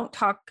vision. Don't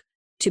talk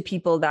to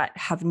people that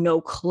have no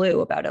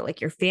clue about it,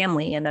 like your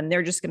family. And then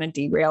they're just going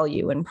to derail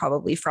you and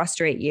probably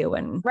frustrate you.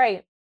 And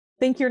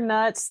think you're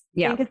nuts.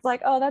 Think it's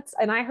like, oh,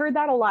 and I heard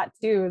that a lot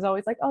too. Is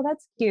always like, oh,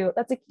 that's cute.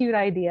 That's a cute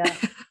idea.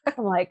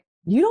 I'm like,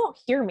 you don't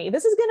hear me.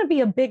 This is going to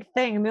be a big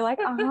thing. And they're like,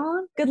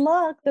 good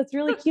luck. That's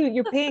really cute.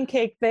 Your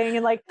pancake thing.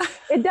 And like,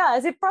 it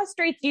does, it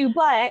frustrates you.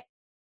 But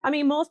I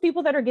mean, most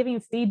people that are giving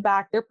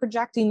feedback, they're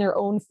projecting their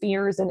own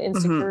fears and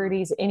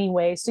insecurities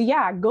anyway. So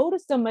go to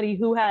somebody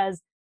who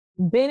has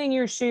been in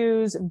your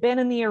shoes, been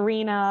in the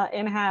arena,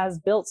 and has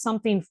built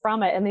something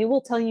from it. And they will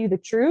tell you the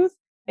truth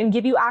and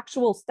give you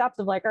actual steps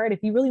of like, all right,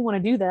 if you really want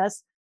to do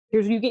this,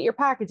 here's where you get your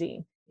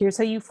packaging. Here's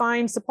how you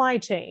find supply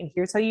chain.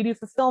 Here's how you do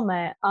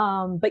fulfillment.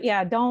 But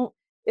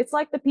it's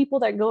like the people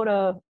that go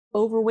to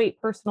overweight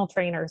personal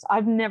trainers.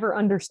 I've never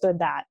understood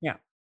that.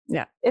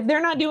 Yeah. If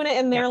they're not doing it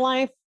in their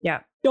life,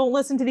 don't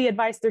listen to the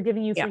advice they're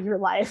giving you for your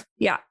life.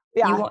 Yeah.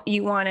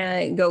 You want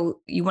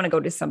to go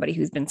to somebody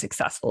who's been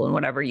successful in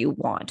whatever you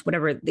want,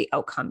 whatever the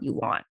outcome you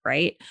want.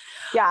 Right.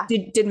 Yeah.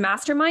 Did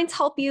masterminds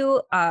help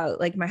you?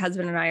 Like my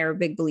husband and I are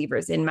big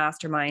believers in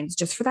masterminds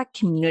just for that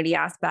community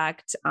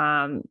aspect.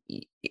 That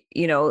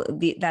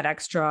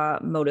extra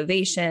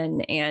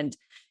motivation and,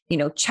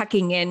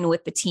 checking in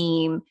with the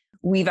team.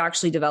 We've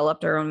actually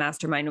developed our own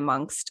mastermind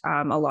amongst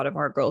a lot of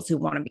our girls who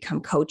want to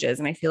become coaches.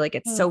 And I feel like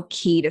it's so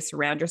key to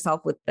surround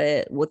yourself with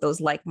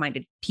those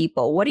like-minded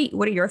people. What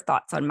are your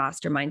thoughts on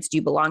masterminds? Do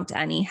you belong to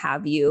any?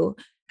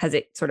 Has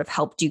it sort of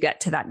helped you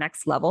get to that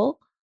next level?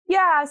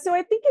 Yeah. So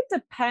I think it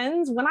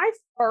depends. When I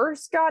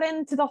first got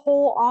into the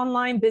whole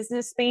online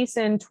business space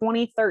in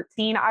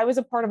 2013, I was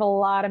a part of a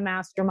lot of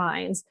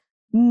masterminds.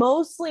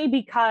 Mostly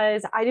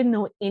because I didn't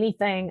know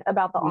anything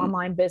about the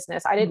online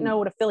business. I didn't know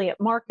what affiliate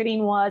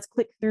marketing was,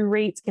 click-through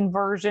rates,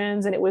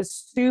 conversions, and it was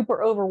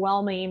super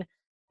overwhelming.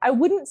 I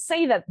wouldn't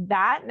say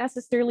that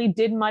necessarily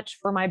did much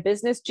for my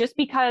business just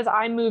because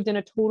I moved in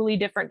a totally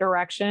different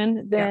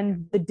direction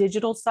than the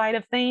digital side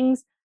of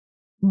things.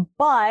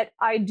 But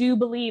I do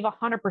believe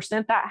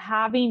 100% that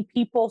having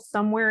people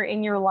somewhere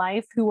in your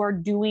life who are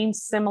doing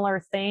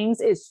similar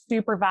things is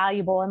super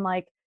valuable. And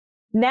like,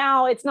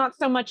 now it's not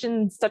so much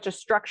in such a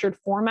structured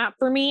format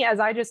for me as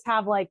I just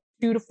have like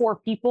 2 to 4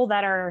 people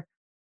that are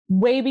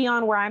way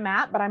beyond where I'm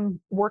at, but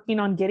I'm working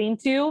on getting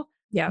to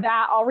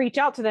that. I'll reach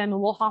out to them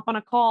and we'll hop on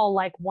a call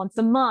like once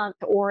a month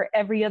or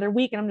every other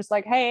week. And I'm just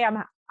like, hey,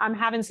 I'm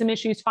having some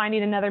issues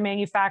finding another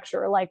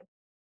manufacturer. Like,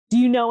 do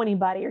you know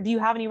anybody or do you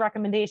have any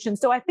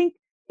recommendations? So I think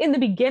in the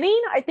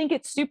beginning, I think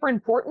it's super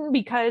important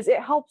because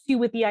it helps you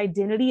with the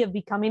identity of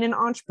becoming an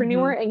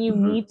entrepreneur and you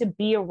need to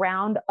be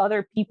around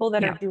other people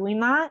that are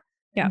doing that.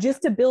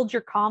 Just to build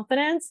your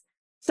confidence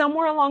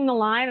somewhere along the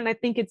line. And I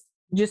think it's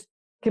just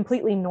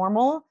completely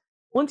normal.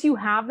 Once you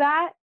have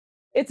that,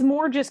 it's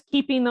more just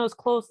keeping those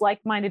close,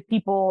 like-minded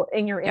people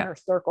in your inner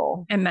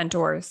circle. And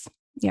mentors.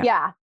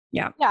 Yeah.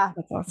 Yeah. Yeah.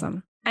 That's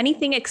awesome.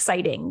 Anything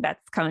exciting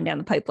that's coming down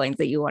the pipelines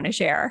that you want to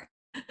share?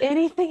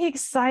 Anything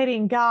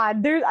exciting?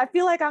 God, I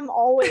feel like I'm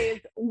always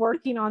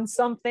working on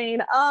something.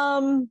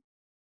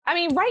 I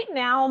mean, right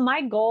now,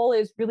 my goal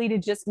is really to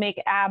just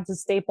make abs a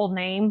staple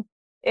name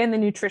in the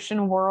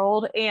nutrition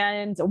world.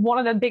 And one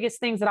of the biggest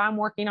things that I'm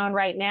working on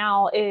right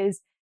now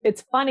is,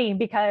 it's funny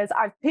because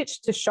I've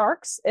pitched to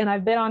sharks and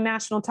I've been on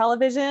national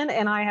television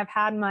and I have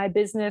had my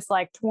business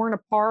like torn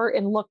apart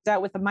and looked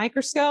at with a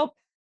microscope.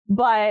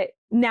 But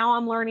now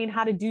I'm learning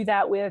how to do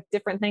that with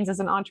different things as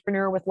an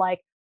entrepreneur, with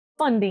like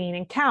funding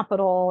and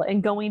capital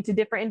and going to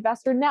different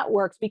investor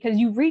networks, because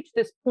you reach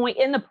this point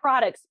in the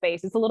product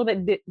space. It's a little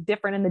bit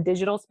different in the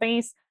digital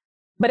space,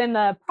 but in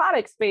the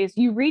product space,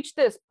 you reach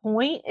this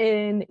point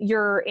in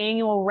your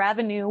annual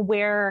revenue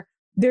where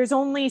there's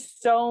only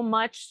so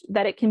much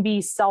that it can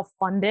be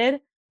self-funded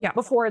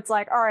before it's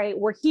like, all right,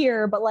 we're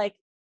here. But like,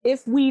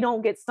 if we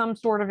don't get some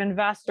sort of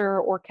investor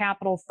or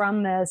capital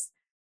from this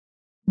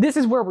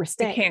is where we're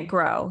staying. You can't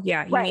grow.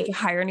 Yeah. You need to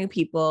hire new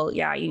people.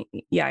 Yeah.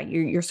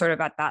 You're sort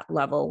of at that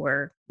level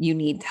where you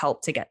need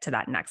help to get to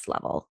that next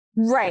level.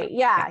 Right.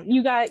 Yeah.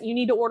 You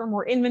need to order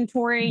more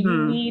inventory.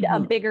 You need a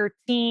bigger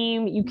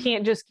team. You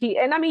can't just keep,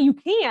 and I mean, you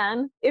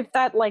can, if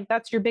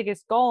that's your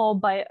biggest goal,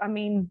 but I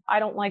mean, I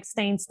don't like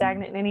staying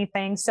stagnant in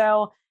anything.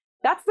 So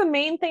that's the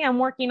main thing I'm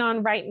working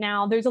on right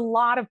now. There's a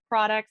lot of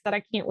products that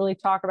I can't really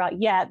talk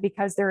about yet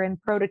because they're in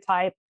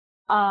prototype,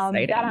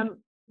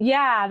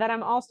 that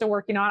I'm also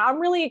working on. I'm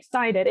really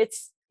excited.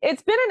 It's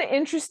been an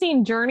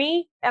interesting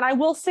journey. And I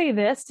will say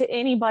this to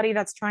anybody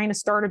that's trying to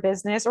start a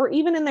business or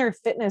even in their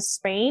fitness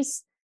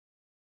space,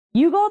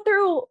 you go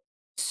through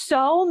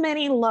so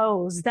many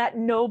lows that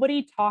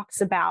nobody talks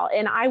about.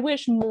 And I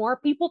wish more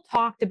people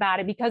talked about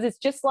it, because it's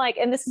just like,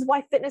 and this is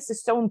why fitness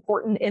is so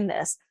important in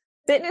this.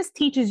 Fitness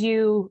teaches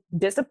you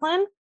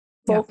discipline,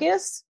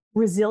 focus,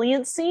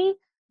 resiliency.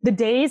 The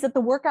days that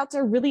the workouts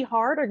are really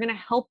hard are going to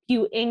help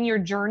you in your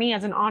journey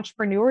as an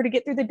entrepreneur to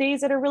get through the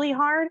days that are really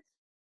hard.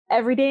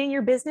 Every day in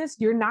your business,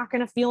 you're not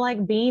going to feel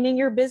like being in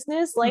your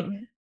business. Like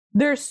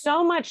there's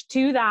so much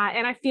to that.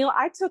 And I feel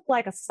I took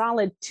like a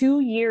solid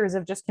 2 years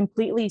of just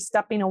completely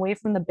stepping away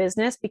from the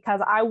business because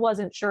I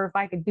wasn't sure if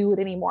I could do it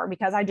anymore,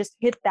 because I just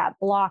hit that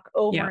block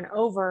over and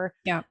over.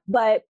 Yeah.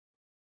 But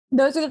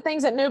those are the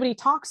things that nobody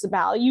talks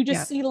about. You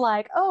just see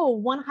like, oh,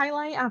 one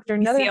highlight after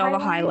another. You see all the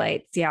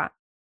highlights. Yeah.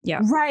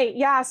 Yeah. Right.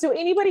 Yeah. So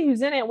anybody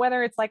who's in it,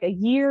 whether it's like a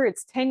year,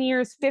 it's 10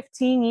 years,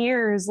 15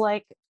 years,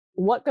 like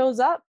what goes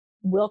up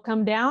will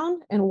come down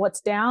and what's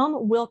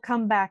down will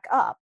come back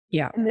up.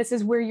 Yeah. And this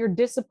is where your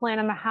discipline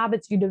and the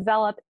habits you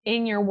develop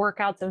in your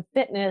workouts and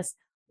fitness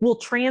will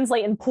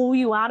translate and pull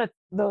you out of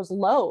those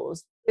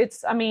lows.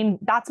 This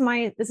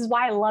is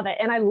why I love it.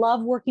 And I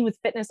love working with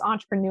fitness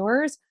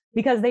entrepreneurs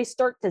because they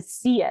start to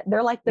see it.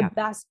 They're like the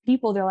best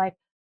people. They're like,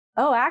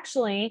 oh,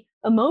 actually,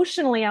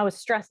 emotionally, I was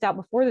stressed out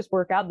before this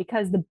workout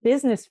because the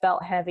business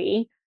felt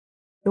heavy.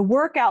 The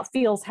workout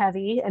feels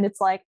heavy. And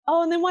it's like,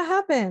 oh, and then what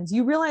happens?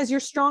 You realize you're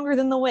stronger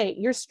than the weight.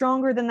 You're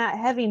stronger than that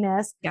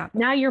heaviness. Yeah.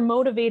 Now you're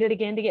motivated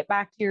again to get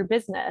back to your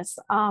business.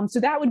 So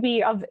that would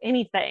be of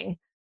anything.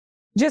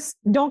 Just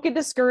don't get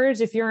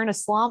discouraged if you're in a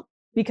slump,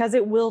 because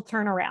it will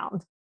turn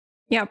around.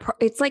 Yeah.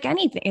 It's like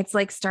anything. It's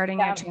like starting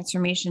your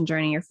transformation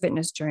journey, your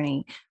fitness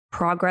journey.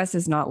 Progress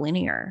is not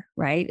linear,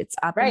 right? It's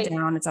up and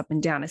down. It's up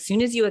and down. As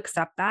soon as you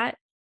accept that,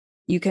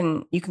 you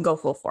can go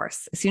full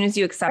force. As soon as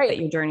you accept that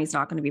your journey is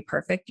not going to be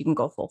perfect, you can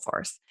go full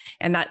force.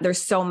 And that there's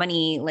so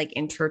many like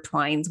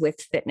intertwines with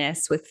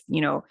fitness, with,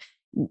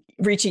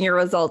 reaching your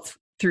results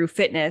through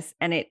fitness,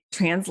 and it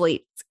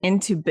translates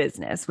into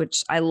business,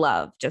 which I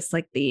love, just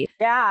like the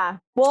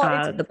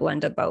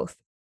blend of both.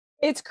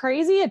 It's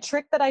crazy. A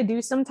trick that I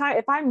do sometimes,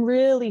 if I'm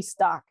really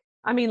stuck,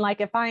 I mean,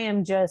 like if I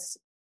am just,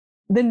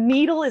 the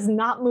needle is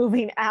not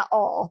moving at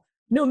all,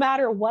 no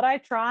matter what I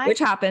try. Which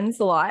happens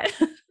a lot.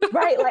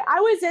 Right. Like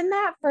I was in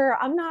that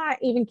I'm not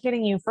even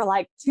kidding you, for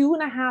like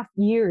 2.5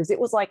 years.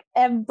 It was like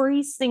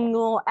every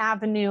single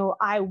avenue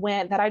I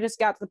went that I just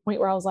got to the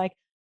point where I was like,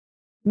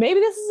 maybe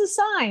this is a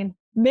sign.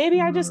 Maybe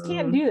I just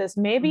can't do this.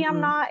 Maybe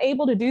I'm not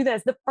able to do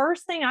this. The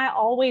first thing I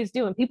always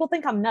do, and people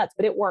think I'm nuts,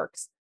 but it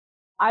works.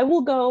 I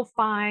will go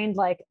find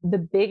like the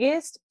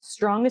biggest,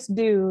 strongest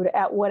dude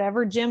at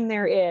whatever gym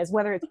there is,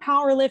 whether it's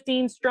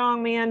powerlifting,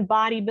 strongman,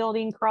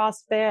 bodybuilding,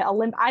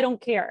 CrossFit, I don't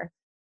care.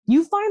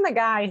 You find the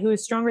guy who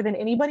is stronger than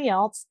anybody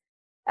else,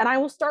 and I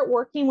will start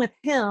working with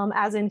him,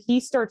 as in he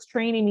starts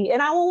training me.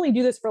 And I'll only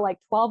do this for like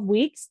 12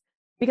 weeks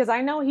because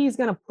I know he's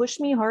going to push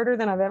me harder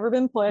than I've ever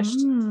been pushed.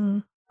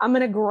 I'm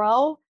going to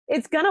grow.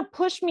 It's going to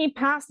push me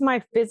past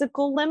my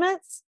physical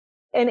limits.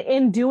 And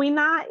in doing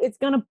that, it's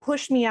going to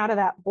push me out of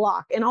that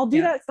block. And I'll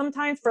do that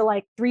sometimes for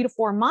like 3 to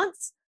 4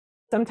 months.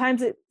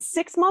 Sometimes it's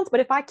 6 months. But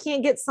if I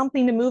can't get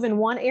something to move in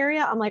one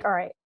area, I'm like, all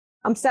right,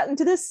 I'm setting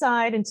to this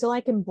side until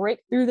I can break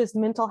through this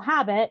mental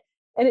habit.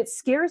 And it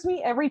scares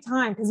me every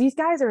time because these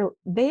guys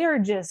they are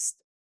just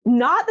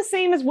not the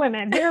same as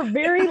women. They're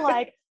very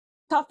like,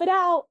 tough it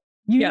out.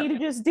 You need to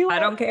just do it. I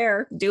don't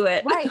care. Do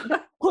it. Right.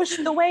 Push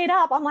the weight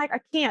up. I'm like,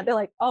 I can't. They're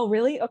like, oh,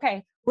 really?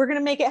 Okay. we're going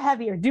to make it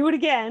heavier. Do it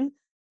again.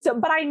 So,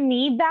 but I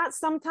need that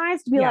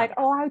sometimes to be like,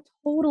 oh, I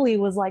totally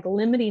was like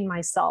limiting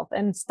myself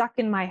and stuck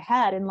in my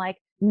head. And like,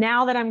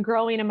 now that I'm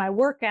growing in my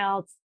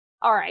workouts,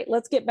 all right,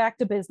 let's get back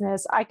to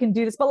business. I can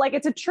do this. But like,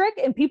 it's a trick.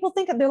 And people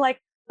think they're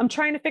like, I'm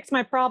trying to fix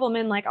my problem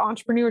in like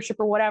entrepreneurship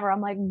or whatever.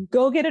 I'm like,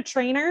 go get a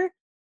trainer,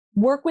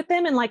 work with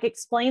them and like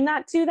explain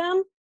that to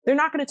them. They're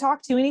not going to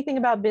talk to you anything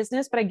about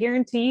business, but I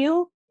guarantee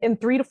you in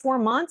 3 to 4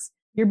 months,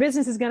 your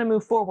business is going to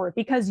move forward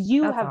because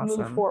you have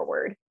moved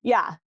forward.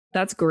 Yeah.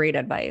 That's great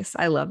advice.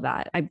 I love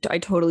that. I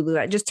totally believe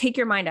that. Just take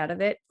your mind out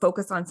of it,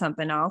 focus on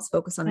something else,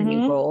 focus on a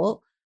new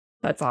goal.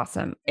 That's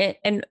awesome.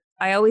 And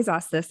I always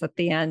ask this at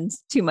the end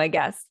to my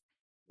guests.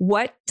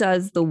 What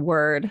does the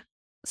word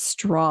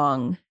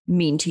strong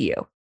mean to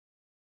you?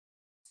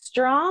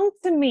 Strong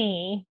to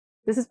me,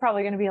 this is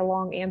probably going to be a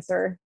long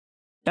answer.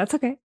 That's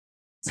okay.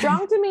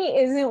 Strong to me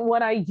isn't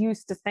what I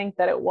used to think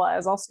that it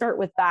was. I'll start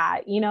with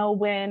that. You know,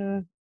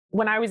 when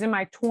I was in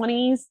my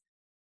 20s,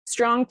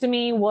 strong to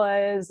me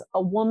was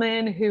a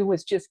woman who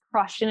was just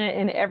crushing it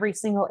in every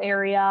single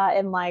area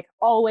and like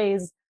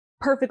always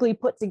perfectly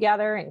put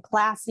together and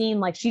classy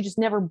and like she just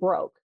never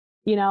broke,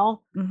 you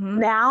know?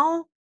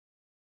 Now,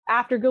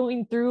 after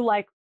going through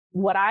like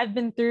what I've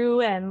been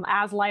through and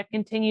as life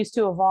continues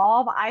to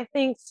evolve, I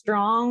think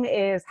strong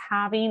is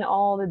having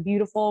all the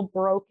beautiful,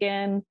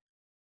 broken,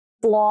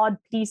 flawed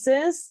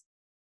pieces,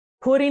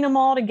 putting them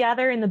all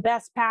together in the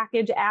best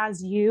package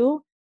as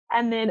you,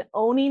 and then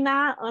owning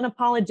that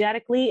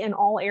unapologetically in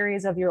all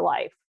areas of your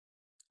life.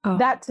 Oh,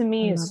 that to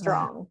me is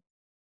strong.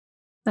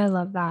 I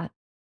love that.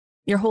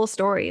 Your whole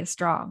story is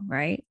strong,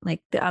 right?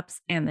 Like the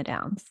ups and the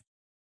downs.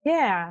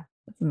 Yeah.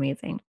 That's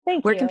amazing.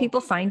 Thank you. Where can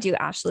people find you,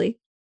 Ashley?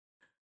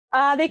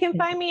 They can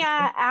find me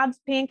at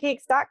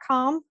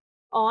abspancakes.com.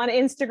 On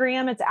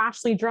Instagram, it's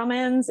Ashley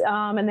Drummonds.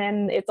 And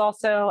then it's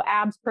also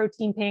Abs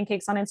Protein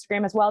Pancakes on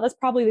Instagram as well. That's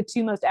probably the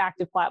 2 most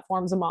active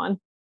platforms I'm on.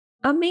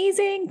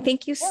 Amazing.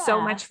 Thank you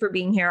so much for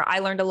being here. I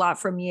learned a lot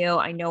from you.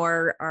 I know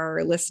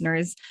our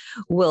listeners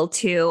will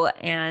too.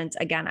 And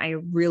again, I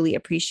really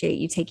appreciate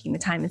you taking the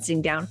time and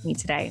sitting down with me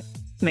today.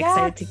 I'm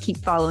excited to keep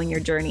following your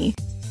journey.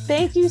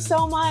 Thank you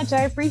so much.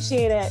 I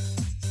appreciate it.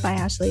 Bye,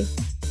 Ashley.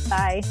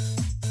 Bye.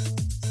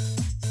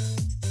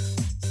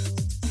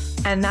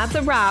 And that's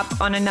a wrap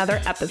on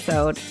another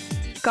episode.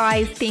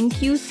 Guys,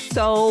 thank you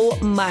so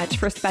much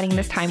for spending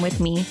this time with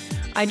me.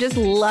 I just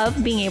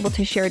love being able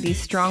to share these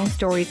strong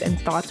stories and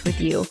thoughts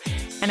with you.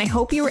 And I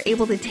hope you were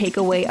able to take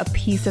away a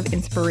piece of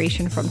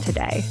inspiration from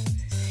today.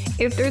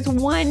 If there's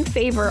one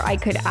favor I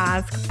could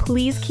ask,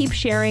 please keep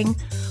sharing,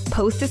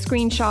 post a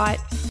screenshot,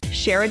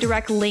 share a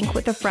direct link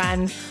with a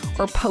friend,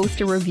 or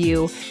post a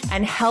review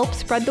and help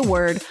spread the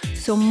word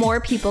so more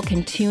people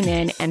can tune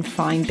in and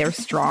find their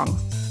strong.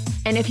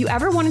 And if you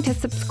ever wanted to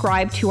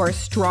subscribe to our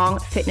Strong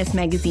Fitness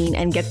magazine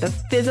and get the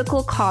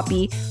physical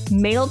copy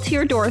mailed to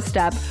your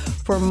doorstep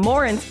for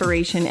more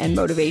inspiration and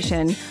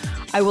motivation,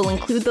 I will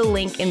include the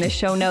link in the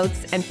show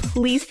notes, and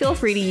please feel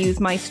free to use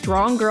my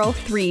Strong Girl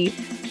 3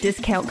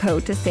 discount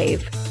code to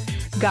save.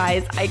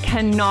 Guys, I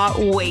cannot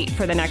wait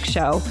for the next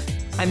show.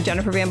 I'm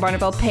Jennifer Van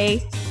Barneveld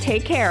Pay.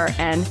 Take care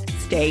and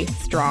stay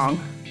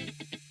strong.